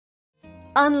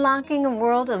unlocking a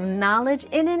world of knowledge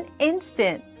in an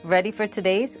instant. Ready for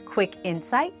today's quick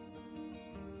insight?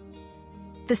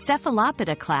 The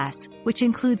Cephalopoda class, which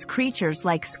includes creatures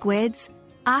like squids,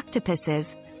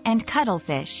 octopuses, and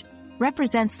cuttlefish,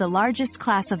 represents the largest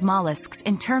class of mollusks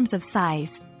in terms of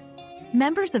size.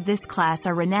 Members of this class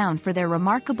are renowned for their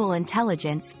remarkable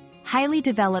intelligence, highly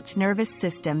developed nervous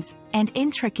systems, and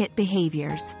intricate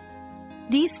behaviors.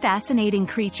 These fascinating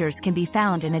creatures can be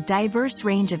found in a diverse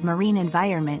range of marine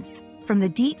environments, from the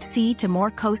deep sea to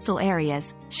more coastal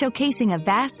areas, showcasing a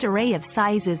vast array of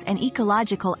sizes and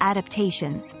ecological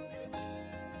adaptations.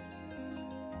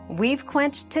 We've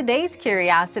quenched today's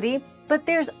curiosity, but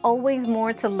there's always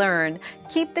more to learn.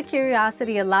 Keep the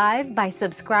curiosity alive by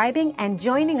subscribing and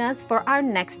joining us for our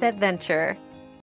next adventure.